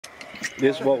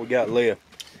This is what we got left.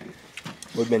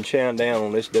 We've been chowing down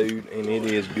on this dude, and it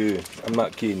is good. I'm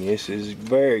not kidding you. This is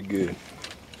very good.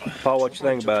 Paul, what you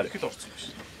think about it?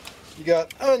 You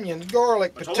got onions,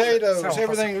 garlic, potatoes,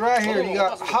 everything right here. You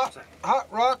got hot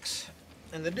rocks,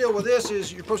 and the deal with this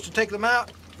is you're supposed to take them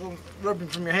out, go rub them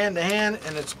from your hand to hand,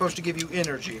 and it's supposed to give you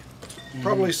energy.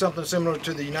 Probably something similar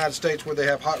to the United States where they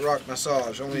have hot rock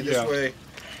massage. Only this way,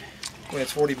 when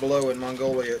it's 40 below in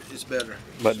Mongolia, it's better.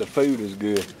 But the food is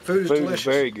good. Food is delicious.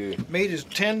 Very good. Meat is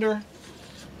tender.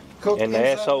 Cooked and the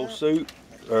asshole soup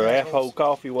or asshole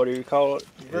coffee, whatever you call it,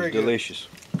 is delicious.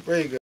 Very good.